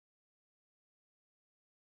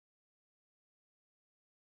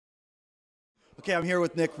Okay, I'm here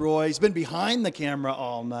with Nick Roy. He's been behind the camera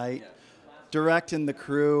all night, directing the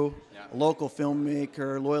crew, a local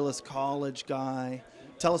filmmaker, Loyalist College guy.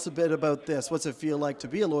 Tell us a bit about this. What's it feel like to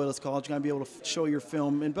be a Loyalist College guy and be able to show your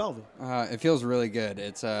film in Belleville? It feels really good.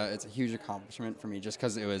 It's a huge accomplishment for me just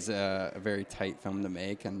because it was a very tight film to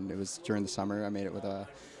make, and it was during the summer. I made it with a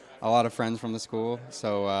lot of friends from the school,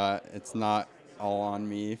 so it's not all on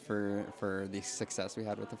me for the success we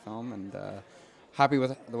had with the film, and happy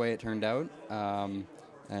with the way it turned out.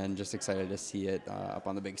 And just excited to see it up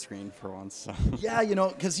on the big screen for once. So. Yeah, you know,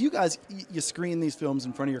 because you guys, you screen these films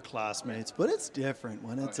in front of your classmates, but it's different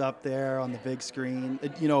when it's up there on the big screen.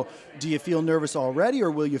 You know, do you feel nervous already,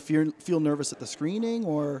 or will you feel nervous at the screening,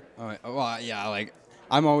 or? Well, yeah, like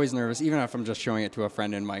I'm always nervous, even if I'm just showing it to a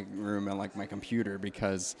friend in my room and like my computer,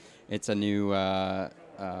 because it's a new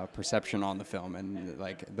perception on the film, and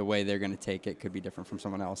like the way they're going to take it could be different from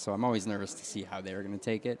someone else. So I'm always nervous to see how they're going to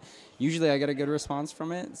take it. Usually I get a good response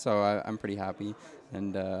from it, so I'm pretty happy.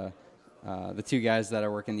 And the two guys that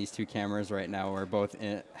are working these two cameras right now were both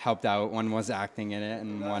helped out. One was acting in it,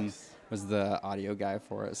 and one was the audio guy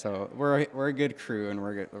for it. So we're a good crew,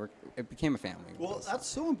 and it became a family. Well, that's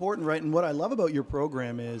so important, right? And what I love about your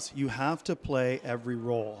program is you have to play every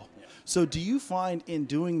role. So do you find in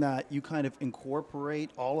doing that you kind of incorporate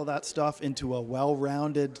all of that stuff into a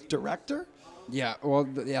well-rounded director? Yeah, well,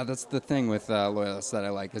 yeah, that's the thing with Loyalists that I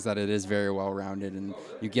like, is that it is very well-rounded, and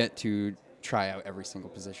you get to try out every single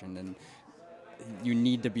position, and you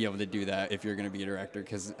need to be able to do that if you're going to be a director,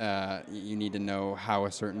 because you need to know how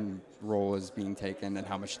a certain role is being taken and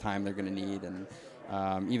how much time they're going to need, and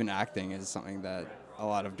even acting is something that a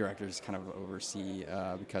lot of directors kind of oversee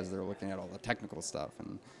because they're looking at all the technical stuff.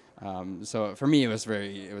 And so for me, it was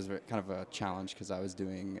very kind of a challenge, because I was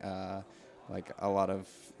doing like a lot of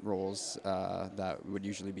roles that would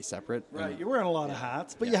usually be separate. Right, you're wearing a lot of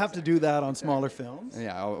hats, but you have to do that on smaller films.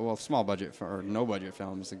 Yeah, well, small budget or no budget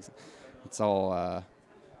films, it's all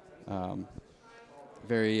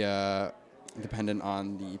very dependent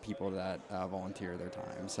on the people that volunteer their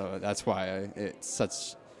time. So that's why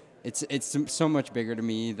it's so much bigger to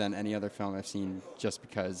me than any other film I've seen, just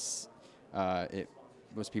because it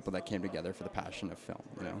was people that came together for the passion of film,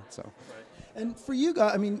 you know. So. And for you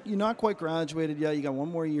guys, I mean, you're not quite graduated yet. You got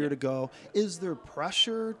one more year to go. Is there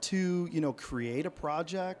pressure to, you know, create a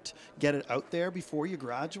project, get it out there before you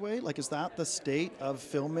graduate? Like, is that the state of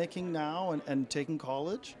filmmaking now and taking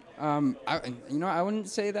college? I wouldn't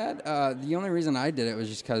say that. The only reason I did it was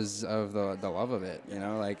just because of the love of it. You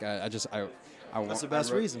know, like That's the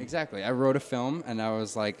best reason. Exactly. I wrote a film, and I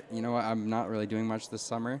was like, you know what, I'm not really doing much this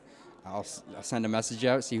summer. I'll send a message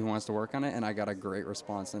out, see who wants to work on it, and I got a great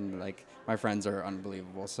response, and like my friends are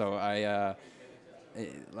unbelievable. So I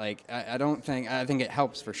think it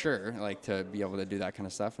helps for sure, like to be able to do that kind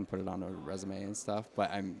of stuff and put it on a resume and stuff. But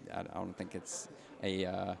I don't think it's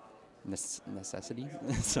a necessity.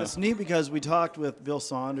 So. It's neat because we talked with Bill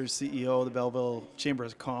Saunders, CEO of the Belleville Chamber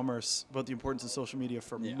of Commerce, about the importance of social media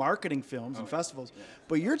for marketing films and festivals. Yeah.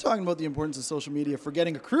 But you're talking about the importance of social media for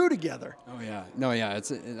getting a crew together. Oh yeah, no, yeah,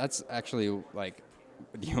 that's actually like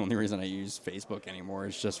the only reason I use Facebook anymore,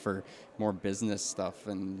 is just for more business stuff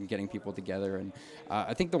and getting people together. And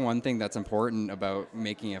I think the one thing that's important about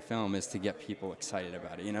making a film is to get people excited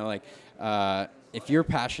about it. You know, like if you're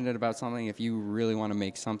passionate about something, if you really want to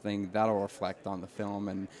make something, that'll reflect on the film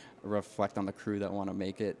and reflect on the crew that want to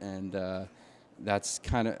make it. And that's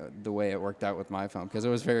kind of the way it worked out with my film, because it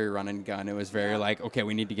was very run and gun. It was very like, okay,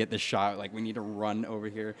 we need to get this shot. Like, we need to run over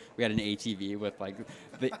here. We had an ATV with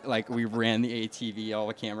we ran the ATV, all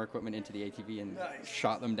the camera equipment into the ATV, and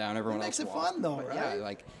shot them down. Everyone else makes it fun though, right? Yeah,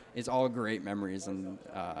 like it's all great memories. And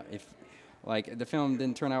if like the film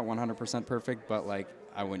didn't turn out 100% perfect, but like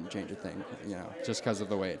I wouldn't change a thing, you know, just because of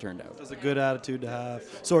the way it turned out. That's a good attitude to have.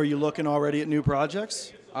 So are you looking already at new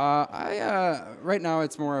projects? Right now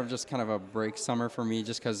it's more of just kind of a break summer for me,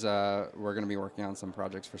 just because we're going to be working on some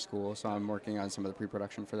projects for school, so I'm working on some of the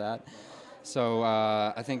pre-production for that. So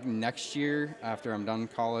I think next year, after I'm done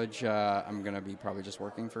college, I'm going to be probably just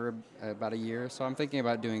working for about a year. So I'm thinking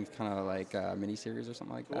about doing kind of like a mini-series or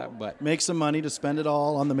something like that. But make some money to spend it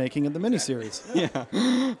all on the making of the mini-series.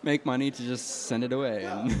 Yeah, make money to just send it away.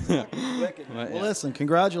 Yeah. Well, listen,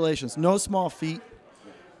 congratulations. No small feat.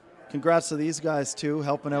 Congrats to these guys, too,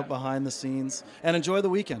 helping out behind the scenes. And enjoy the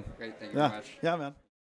weekend. Great, thank you very much. Yeah, man.